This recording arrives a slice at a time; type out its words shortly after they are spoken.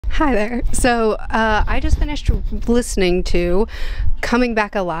Hi there. So I just finished listening to Coming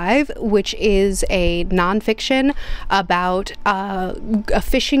Back Alive, which is a nonfiction about a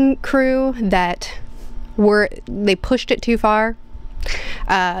fishing crew that they pushed it too far.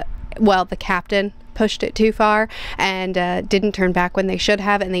 Well, the captain pushed it too far and didn't turn back when they should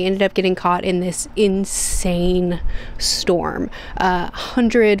have, and they ended up getting caught in this insane storm,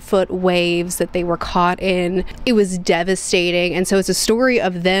 100-foot waves that they were caught in. It was devastating, and so it's a story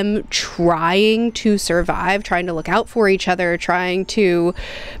of them trying to survive, trying to look out for each other, trying to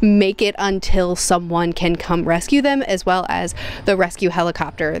make it until someone can come rescue them, as well as the rescue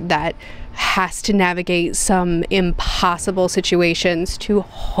helicopter that has to navigate some impossible situations to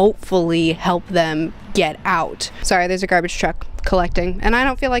hopefully help them get out. Sorry, there's a garbage truck collecting, and I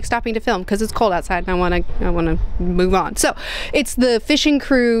don't feel like stopping to film because it's cold outside and I want to move on. So it's the fishing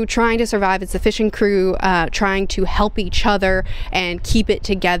crew trying to survive. It's the fishing crew trying to help each other and keep it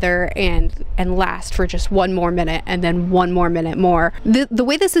together and last for just one more minute and then one more minute more. The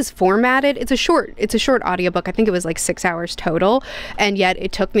way this is formatted, it's a short audiobook. I think it was like 6 hours total, and yet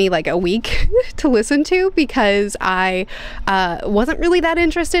it took me like a week to listen to because I wasn't really that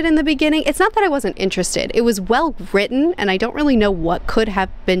interested in the beginning. It's not that I wasn't interested. It was well written, and I don't really know what could have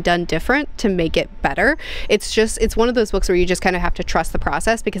been done different to make it better. It's one of those books where you just kind of have to trust the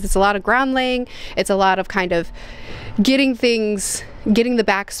process, because it's a lot of ground laying. It's a lot of kind of getting the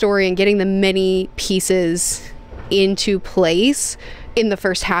backstory and getting the many pieces into place in the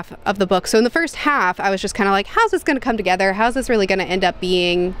first half of the book. So in the first half, I was just kind of like, how's this going to come together? How's this really going to end up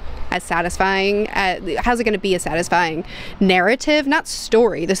being as satisfying? How's it going to be a satisfying narrative? Not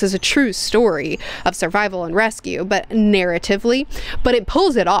story. This is a true story of survival and rescue, but narratively. But it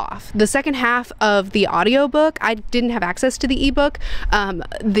pulls it off. The second half of the audiobook, I didn't have access to the ebook.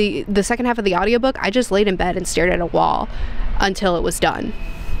 The second half of the audiobook, I just laid in bed and stared at a wall until it was done,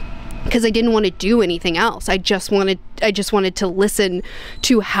 because I didn't want to do anything else. I just wanted to listen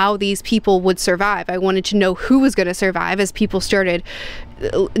to how these people would survive. I wanted to know who was going to survive as people started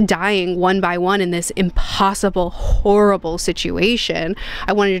dying one by one in this impossible, horrible situation.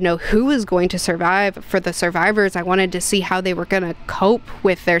 I wanted to know who was going to survive. For the survivors, I wanted to see how they were going to cope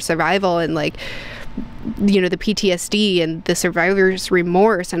with their survival, and like, you know, the PTSD and the survivor's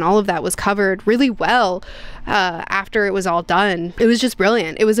remorse, and all of that was covered really well after it was all done. It was just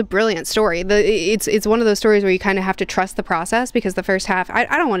brilliant. It was a brilliant story. It's one of those stories where you kind of have to trust the process, because the first half, I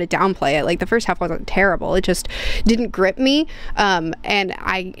don't want to downplay it, like the first half wasn't terrible, it just didn't grip me, and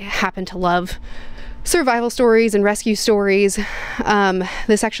I happen to love survival stories and rescue stories.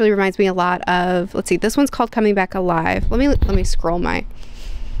 This actually reminds me a lot of, let's see, this one's called Coming Back Alive. Let me scroll my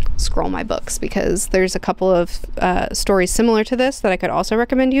books, because there's a couple of stories similar to this that I could also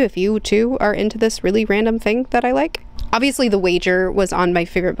recommend you if you too are into this really random thing that I like. Obviously, The Wager was on my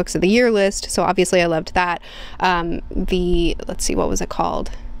favorite books of the year list, so obviously I loved that. Let's see, what was it called?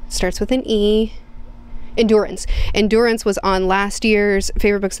 It starts with an E. Endurance was on last year's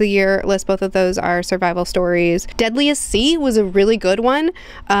favorite books of the year list. Both of those are survival stories. Deadliest Sea was a really good one,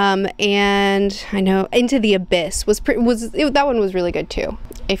 and I know Into the Abyss that one was really good too,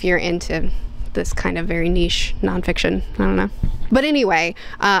 if you're into this kind of very niche nonfiction. I don't know. But anyway,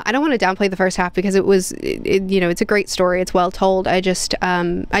 I don't want to downplay the first half, because it's a great story. It's well told. I just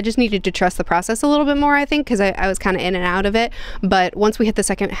needed to trust the process a little bit more, I think, because I was kind of in and out of it. But once we hit the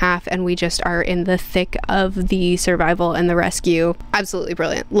second half and we just are in the thick of the survival and the rescue, absolutely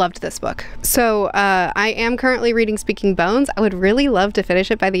brilliant. Loved this book. So I am currently reading Speaking Bones. I would really love to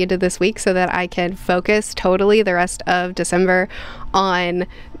finish it by the end of this week so that I can focus totally the rest of December on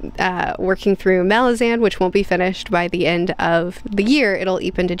working through Malazan, which won't be finished by the end of the year. It'll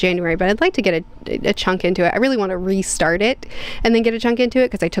eep into January, but I'd like to get a chunk into it. I really want to restart it and then get a chunk into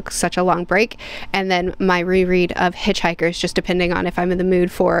it, because I took such a long break. And then my reread of Hitchhikers, just depending on if I'm in the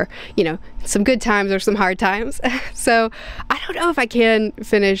mood for, you know, some good times or some hard times. So I don't know if I can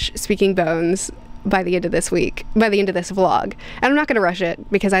finish Speaking Bones by the end of this week, by the end of this vlog. And I'm not going to rush it,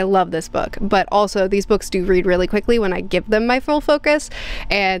 because I love this book, but also these books do read really quickly when I give them my full focus,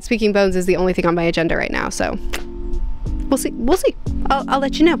 and Speaking Bones is the only thing on my agenda right now, so we'll see. I'll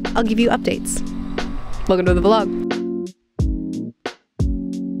let you know. I'll give you updates. Welcome to the vlog.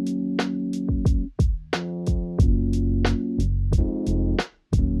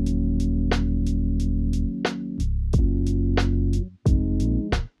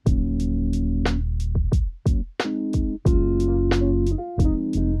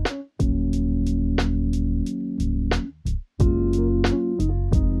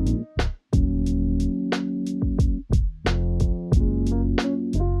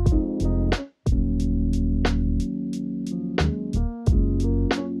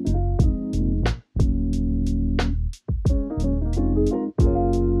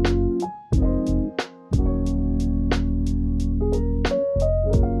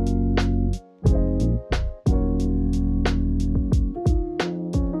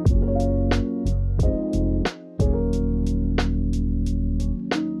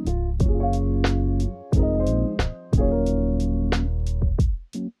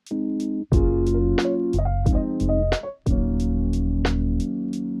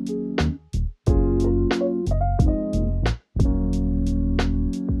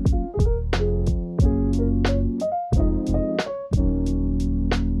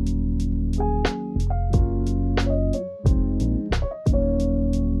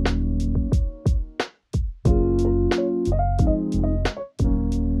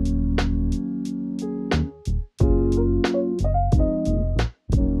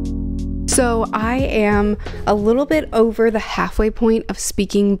 So I am a little bit over the halfway point of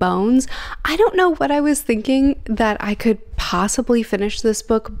Speaking Bones. I don't know what I was thinking that I could possibly finish this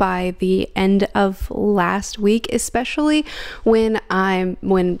book by the end of last week, especially when I'm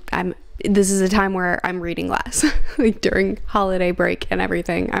this is a time where I'm reading less. Like during holiday break and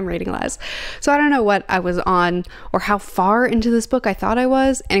everything, I'm reading less. So I don't know what I was on or how far into this book I thought I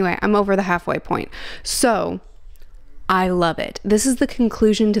was. Anyway, I'm over the halfway point. So I love it. This is the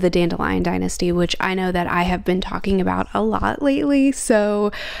conclusion to the Dandelion Dynasty, which I know that I have been talking about a lot lately, so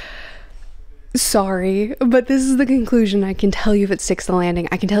sorry, but this is the conclusion. I can tell you if it sticks the landing.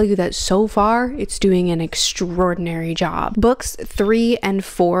 I can tell you that so far it's doing an extraordinary job. Books 3 and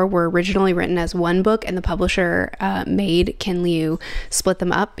 4 were originally written as one book, and the publisher made Ken Liu split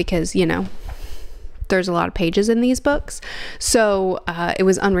them up because, you know, there's a lot of pages in these books, so it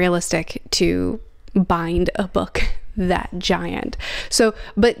was unrealistic to bind a book that giant. So,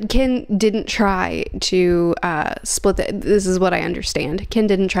 but Ken didn't try to split this is what I understand. Ken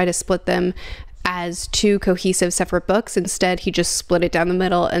didn't try to split them as two cohesive separate books. Instead, he just split it down the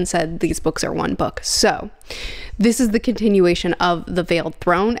middle and said these books are one book. So this is the continuation of The Veiled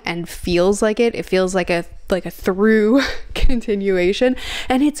Throne and feels like it. It feels like a through continuation,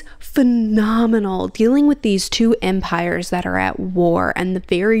 and it's phenomenal dealing with these two empires that are at war and the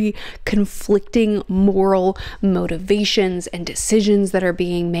very conflicting moral motivations and decisions that are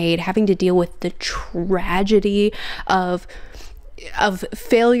being made, having to deal with the tragedy of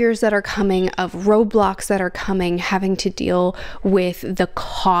failures that are coming, of roadblocks that are coming, having to deal with the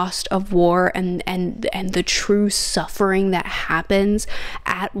cost of war and the true suffering that happens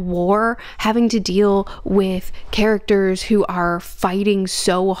at war, having to deal with characters who are fighting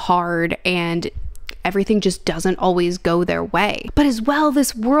so hard and everything just doesn't always go their way. But as well,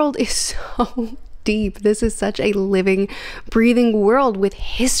 this world is so deep. This is such a living, breathing world with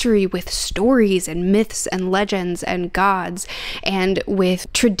history, with stories and myths and legends and gods, and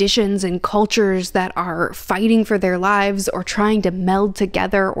with traditions and cultures that are fighting for their lives or trying to meld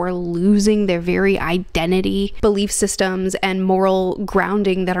together or losing their very identity, belief systems and moral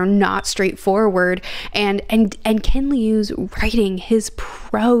grounding that are not straightforward. And Ken Liu's writing, his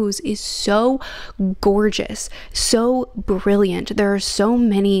prose is so gorgeous, so brilliant. There are so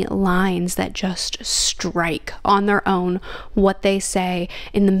many lines that just strike on their own what they say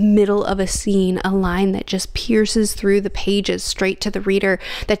in the middle of a scene, a line that just pierces through the pages straight to the reader,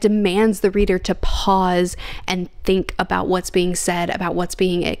 that demands the reader to pause and think about what's being said, about what's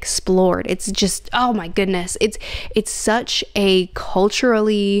being explored. It's just, oh my goodness, it's such a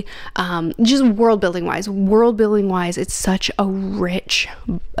culturally just world building wise, it's such a rich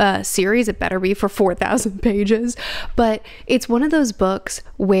series. It better be for 4,000 pages, but it's one of those books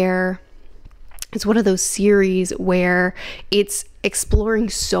where it's one of those series where it's exploring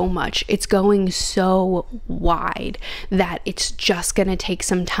so much, it's going so wide that it's just gonna take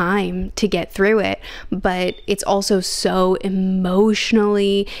some time to get through it, but it's also so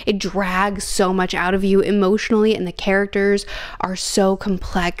emotionally, it drags so much out of you emotionally, and the characters are so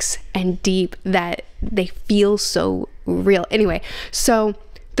complex and deep that they feel so real. Anyway, so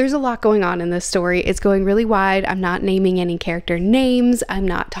there's a lot going on in this story. It's going really wide. I'm not naming any character names. I'm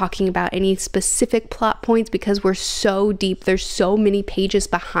not talking about any specific plot points because we're so deep. There's so many pages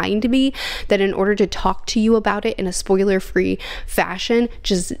behind me that in order to talk to you about it in a spoiler-free fashion,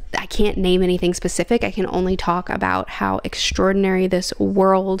 I can't name anything specific. I can only talk about how extraordinary this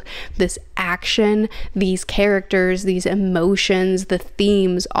world, this action, these characters, these emotions, the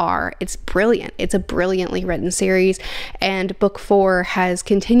themes are. It's brilliant. It's a brilliantly written series, and book 4 has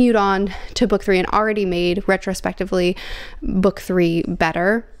continued on to book 3 and already made retrospectively book 3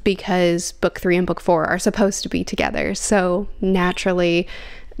 better because book 3 and book 4 are supposed to be together. So naturally,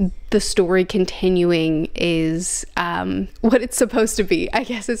 the story continuing is what it's supposed to be, I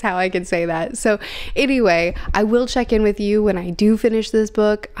guess is how I can say that. So anyway, I will check in with you when I do finish this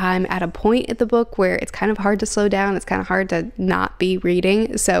book. I'm at a point at the book where it's kind of hard to slow down. It's kind of hard to not be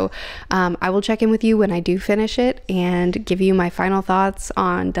reading. So I will check in with you when I do finish it and give you my final thoughts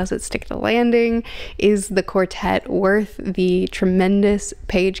on, does it stick the landing? Is the quartet worth the tremendous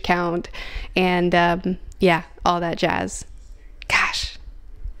page count? And yeah, all that jazz. Gosh,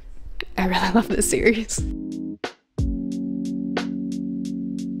 I really love this series.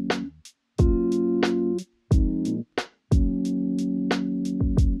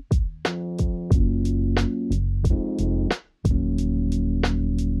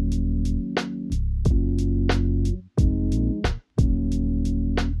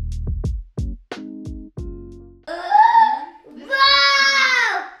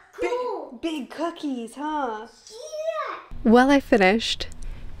 Big cookies, huh? Yeah. Well, I finished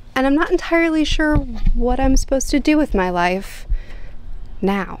and I'm not entirely sure what I'm supposed to do with my life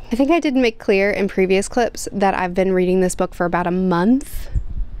now. I think I did make clear in previous clips that I've been reading this book for about a month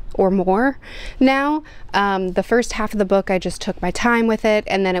or more now. The first half of the book I just took my time with it,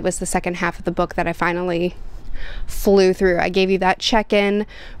 and then it was the second half of the book that I finally flew through. I gave you that check-in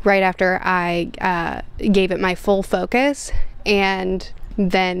right after I gave it my full focus, and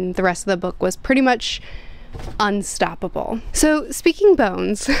then the rest of the book was pretty much unstoppable. So Speaking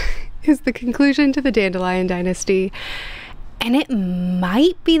Bones is the conclusion to the Dandelion Dynasty, and it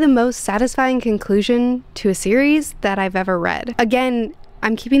might be the most satisfying conclusion to a series that I've ever read. Again,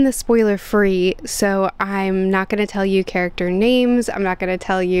 I'm keeping this spoiler free, so I'm not going to tell you character names, I'm not going to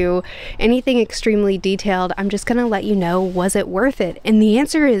tell you anything extremely detailed. I'm just going to let you know, was it worth it? And the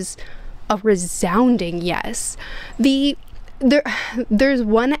answer is a resounding yes. There's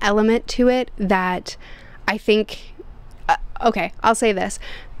one element to it that I think, okay, I'll say this.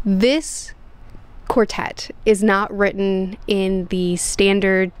 This quartet is not written in the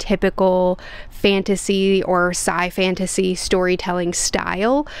standard typical fantasy or sci-fantasy storytelling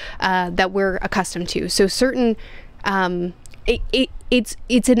style that we're accustomed to. So certain,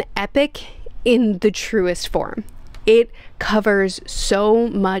 it's an epic in the truest form. It covers so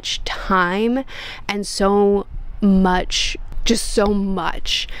much time and so much, just so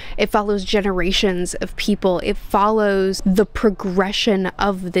much. It follows generations of people. It follows the progression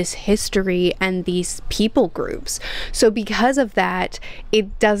of this history and these people groups. So because of that,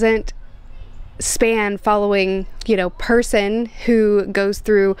 it doesn't span following, you know, person who goes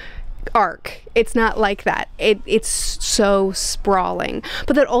through arc. It's not like that. It's so sprawling.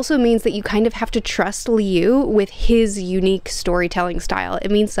 But that also means that you kind of have to trust Liu with his unique storytelling style. It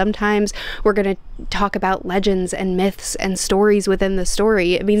means sometimes we're going to talk about legends and myths and stories within the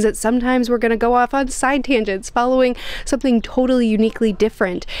story. It means that sometimes we're going to go off on side tangents following something totally uniquely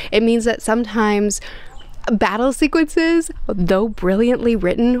different. It means that sometimes battle sequences, though brilliantly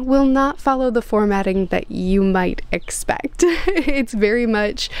written, will not follow the formatting that you might expect. It's very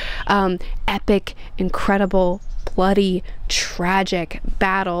much epic, incredible, bloody, tragic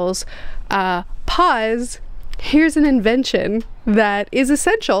battles. Pause. Here's an invention that is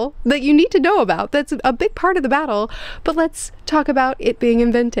essential, that you need to know about. That's a big part of the battle, but let's talk about it being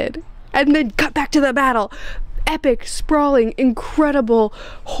invented. And then cut back to the battle. Epic, sprawling, incredible,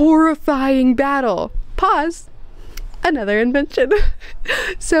 horrifying battle. Pause. Another invention.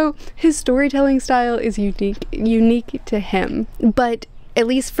 So his storytelling style is unique to him. But at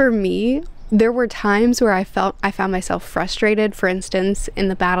least for me, there were times where I found myself frustrated, for instance, in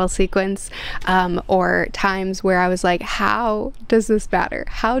the battle sequence, or times where I was like, how does this matter?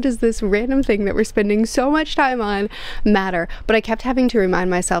 How does this random thing that we're spending so much time on matter? But I kept having to remind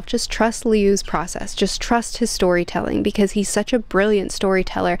myself, just trust Liu's process, just trust his storytelling, because he's such a brilliant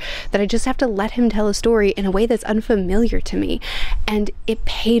storyteller that I just have to let him tell a story in a way that's unfamiliar to me. And it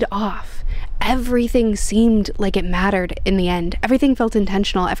paid off. Everything seemed like it mattered in the end. Everything felt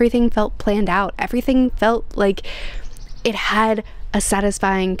intentional. Everything felt planned out. Everything felt like it had a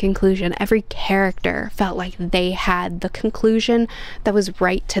satisfying conclusion. Every character felt like they had the conclusion that was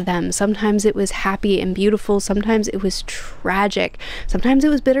right to them. Sometimes it was happy and beautiful. Sometimes it was tragic. Sometimes it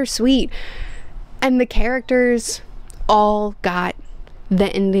was bittersweet. And the characters all got the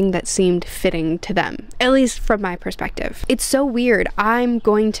ending that seemed fitting to them, at least from my perspective. It's so weird. I'm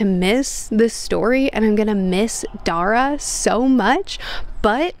going to miss this story and I'm gonna miss Dara so much,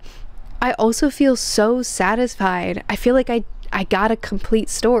 but I also feel so satisfied. I feel like I got a complete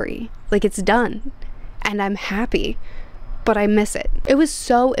story. Like, it's done and I'm happy, but I miss it. It was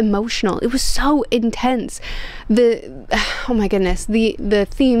so emotional. It was so intense. Oh my goodness, the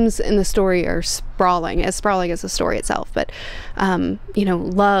themes in the story are sprawling as the story itself. But, you know,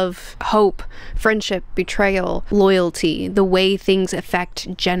 love, hope, friendship, betrayal, loyalty, the way things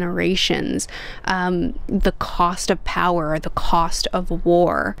affect generations, the cost of power, the cost of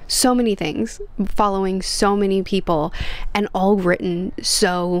war, so many things following so many people, and all written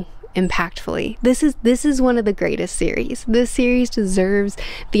so impactfully. This is one of the greatest series. This series deserves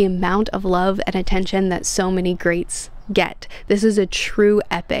the amount of love and attention that so many greats get. This is a true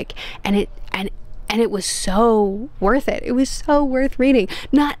epic, and it was so worth it. It was so worth reading.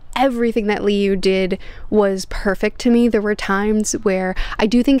 Not everything that Liu did was perfect to me. There were times where I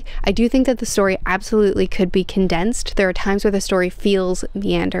do think that the story absolutely could be condensed. There are times where the story feels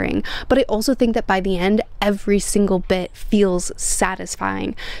meandering, but I also think that by the end, every single bit feels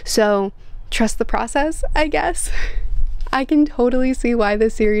satisfying. So trust the process, I guess. I can totally see why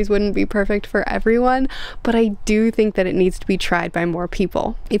this series wouldn't be perfect for everyone, but I do think that it needs to be tried by more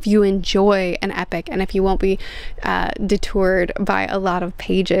people. If you enjoy an epic and if you won't be detoured by a lot of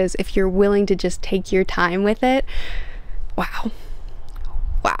pages, if you're willing to just take your time with it, wow.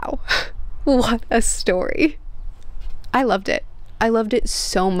 Wow. What a story. I loved it. I loved it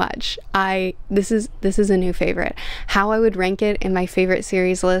so much. This is a new favorite. How I would rank it in my favorite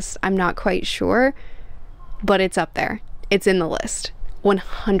series list, I'm not quite sure, but it's up there. It's in the list.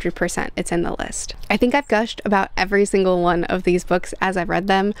 100% it's in the list. I think I've gushed about every single one of these books as I've read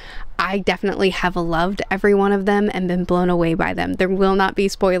them. I definitely have loved every one of them and been blown away by them. There will not be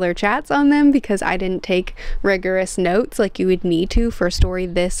spoiler chats on them because I didn't take rigorous notes like you would need to for a story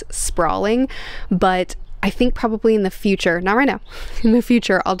this sprawling, but I think probably in the future, not right now, in the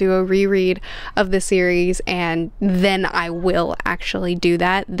future, I'll do a reread of the series and then I will actually do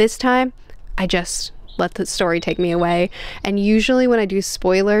that. This time, I just let the story take me away. And usually when I do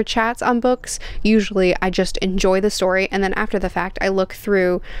spoiler chats on books, usually I just enjoy the story and then after the fact, I look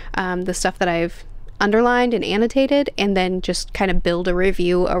through the stuff that I've underlined and annotated and then just kind of build a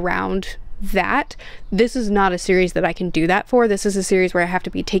review around that. This is not a series that I can do that for. This is a series where I have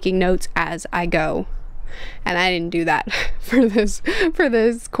to be taking notes as I go. And I didn't do that for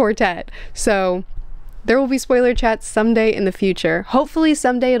this quartet. So there will be spoiler chats someday in the future. Hopefully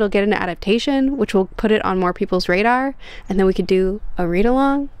someday it'll get an adaptation, which will put it on more people's radar, and then we could do a read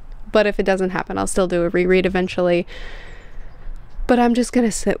along. But if it doesn't happen, I'll still do a reread eventually. But I'm just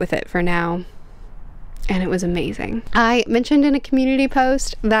gonna sit with it for now. And it was amazing. I mentioned in a community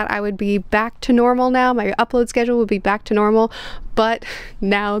post that I would be back to normal now. My upload schedule would be back to normal. But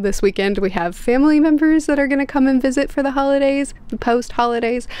now this weekend we have family members that are going to come and visit for the holidays, the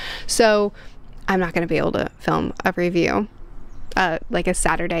post-holidays. So I'm not going to be able to film a review, like a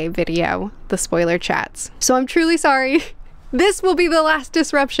Saturday video, the spoiler chats. So I'm truly sorry. This will be the last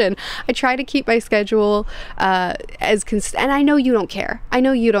disruption. I try to keep my schedule as consistent, and I know you don't care. I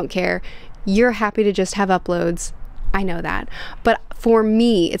know you don't care. You're happy to just have uploads. I know that. But for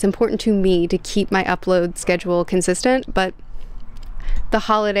me, it's important to me to keep my upload schedule consistent, but the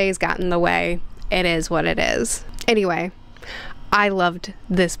holidays got in the way. It is what it is. Anyway, I loved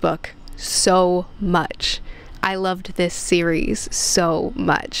this book so much. I loved this series so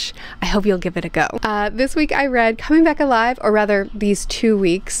much. I hope you'll give it a go. This week I read Coming Back Alive, or rather these 2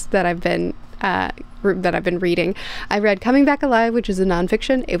 weeks that I've been reading. I read Coming Back Alive, which is a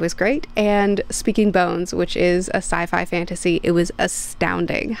nonfiction. It was great. And Speaking Bones, which is a sci-fi fantasy. It was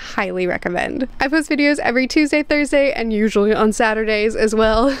astounding. Highly recommend. I post videos every Tuesday, Thursday, and usually on Saturdays as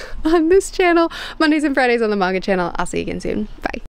well on this channel. Mondays and Fridays on the manga channel. I'll see you again soon. Bye.